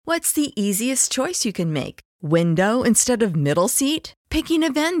What's the easiest choice you can make? Window instead of middle seat? Picking a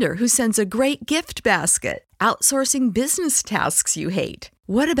vendor who sends a great gift basket? Outsourcing business tasks you hate?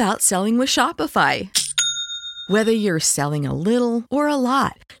 What about selling with Shopify? Whether you're selling a little or a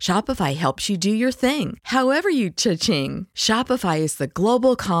lot, Shopify helps you do your thing, however you cha-ching. Shopify is the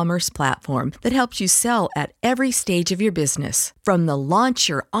global commerce platform that helps you sell at every stage of your business. From the launch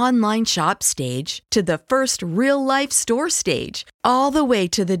your online shop stage to the first real-life store stage, all the way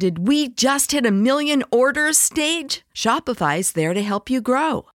to the did we just hit a million orders stage. Shopify's there to help you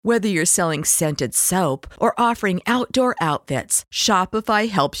grow. Whether you're selling scented soap or offering outdoor outfits, Shopify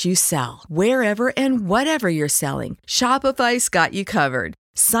helps you sell. Wherever and whatever you're selling, Shopify's got you covered.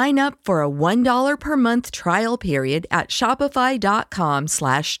 Sign up for a $1 per month trial period at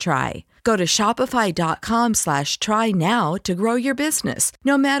shopify.com/try. Go to shopify.com/try now to grow your business,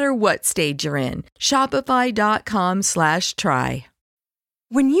 no matter what stage you're in. Shopify.com/try.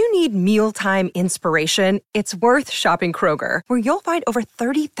 When you need mealtime inspiration, it's worth shopping Kroger, where you'll find over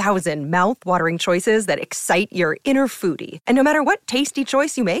 30,000 mouth-watering choices that excite your inner foodie. And no matter what tasty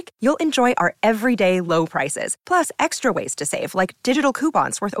choice you make, you'll enjoy our everyday low prices, plus extra ways to save, like digital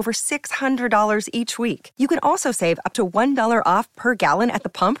coupons worth over $600 each week. You can also save up to $1 off per gallon at the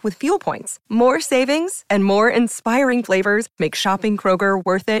pump with fuel points. More savings and more inspiring flavors make shopping Kroger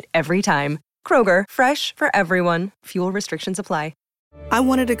worth it every time. Kroger, fresh for everyone. Fuel restrictions apply. I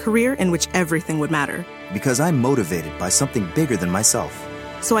wanted a career in which everything would matter. Because I'm motivated by something bigger than myself.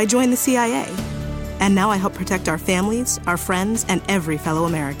 So I joined the CIA. And now I help protect our families, our friends, and every fellow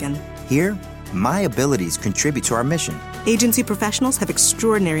American. Here, my abilities contribute to our mission. Agency professionals have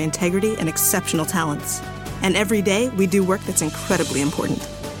extraordinary integrity and exceptional talents. And every day, we do work that's incredibly important.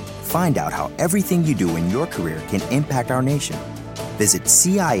 Find out how everything you do in your career can impact our nation. Visit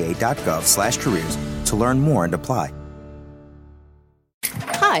cia.gov/careers to learn more and apply.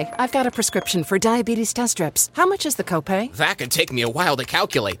 Hi, I've got a prescription for diabetes test strips. How much is the copay? That could take me a while to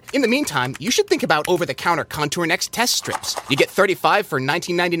calculate. In the meantime, you should think about over-the-counter Contour Next test strips. You get 35 for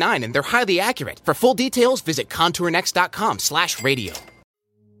 $19.99, and they're highly accurate. For full details, visit contournext.com/radio.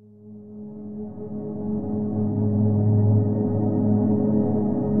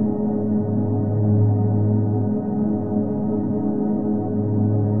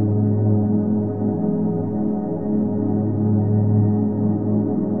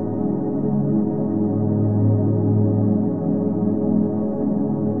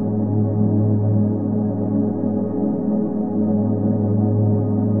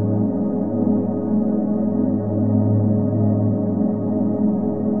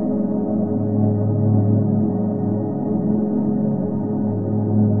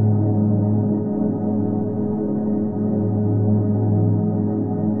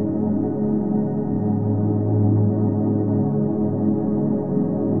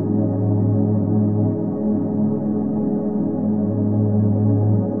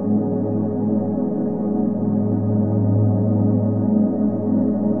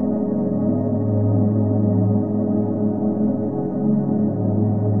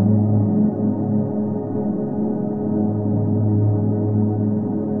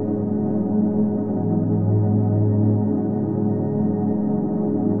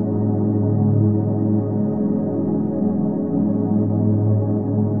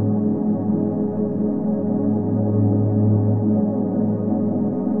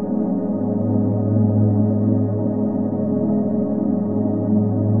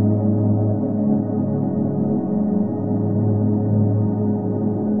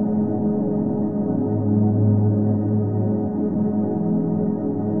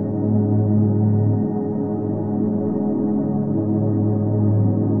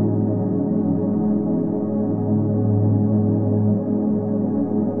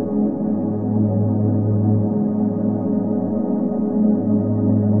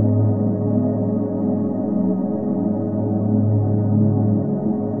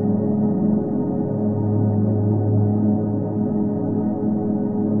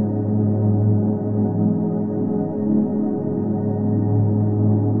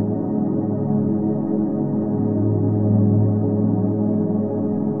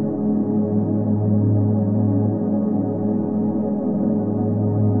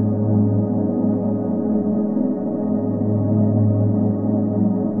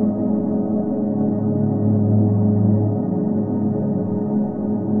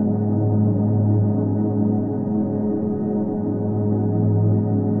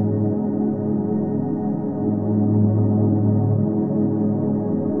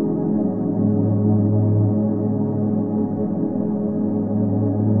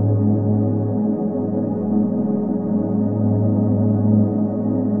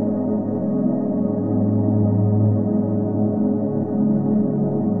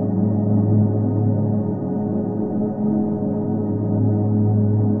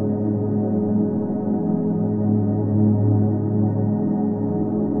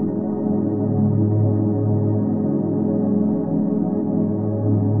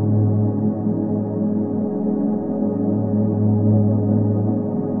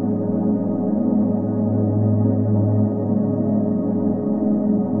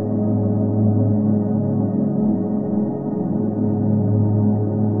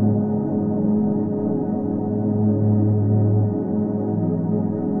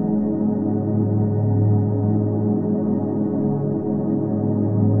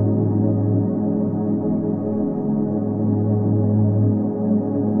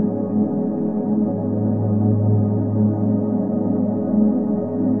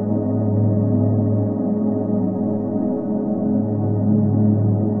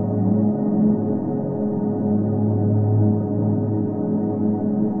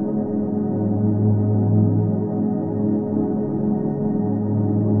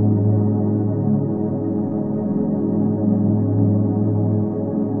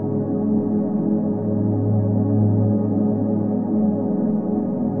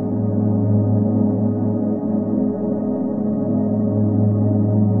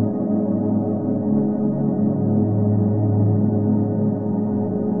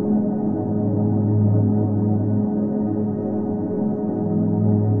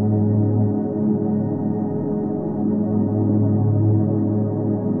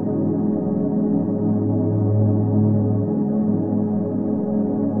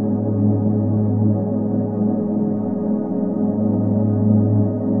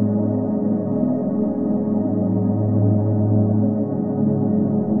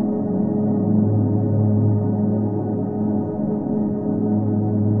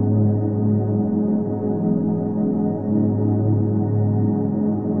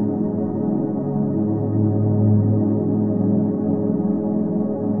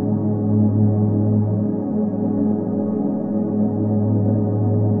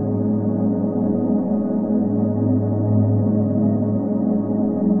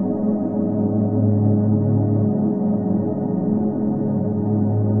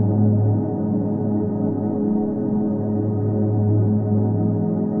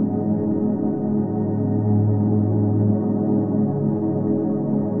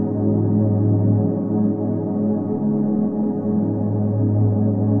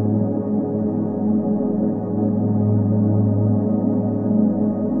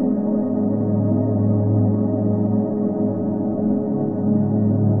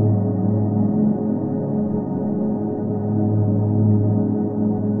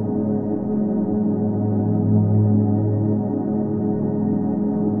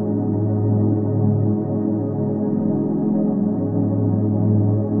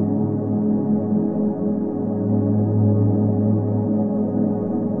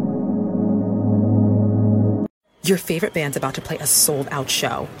 Your favorite band's about to play a sold-out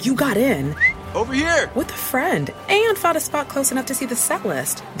show. You got in. Over here! With a friend. And found a spot close enough to see the set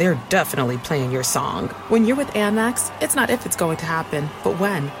list. They're definitely playing your song. When you're with Amex, it's not if it's going to happen, but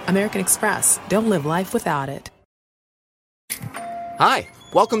when. American Express. Don't live life without it. Hi,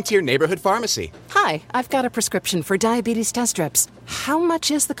 welcome to your neighborhood pharmacy. Hi, I've got a prescription for diabetes test strips. How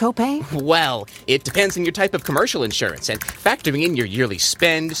much is the copay? Well, it depends on your type of commercial insurance and factoring in your yearly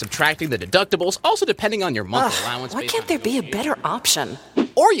spend, subtracting the deductibles, also depending on your monthly allowance. Why can't there be a better option?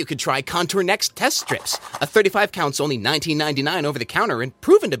 Or you could try Contour Next test strips. A 35 count's only $19.99 over the counter and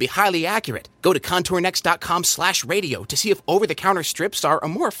proven to be highly accurate. Go to contournext.com/radio to see if over-the-counter strips are a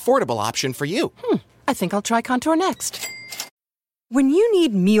more affordable option for you. I think I'll try Contour Next. When you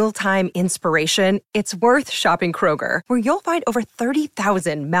need mealtime inspiration, it's worth shopping Kroger, where you'll find over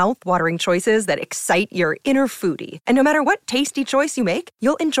 30,000 mouth-watering choices that excite your inner foodie. And no matter what tasty choice you make,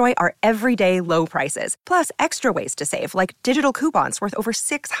 you'll enjoy our everyday low prices, plus extra ways to save, like digital coupons worth over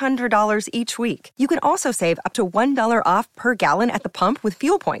 $600 each week. You can also save up to $1 off per gallon at the pump with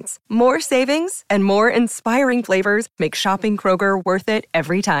fuel points. More savings and more inspiring flavors make shopping Kroger worth it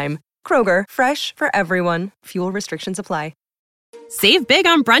every time. Kroger, fresh for everyone. Fuel restrictions apply. Save big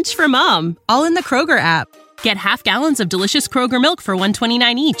on brunch for mom, all in the Kroger app. Get half gallons of delicious Kroger milk for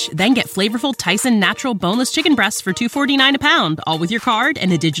 $1.29 each. Then get flavorful Tyson natural boneless chicken breasts for $2.49 a pound, all with your card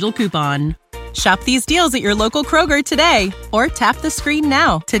and a digital coupon. Shop these deals at your local Kroger today, or tap the screen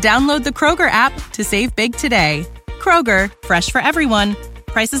now to download the Kroger app to save big today. Kroger, fresh for everyone.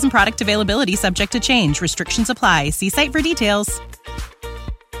 Prices and product availability subject to change. Restrictions apply. See site for details.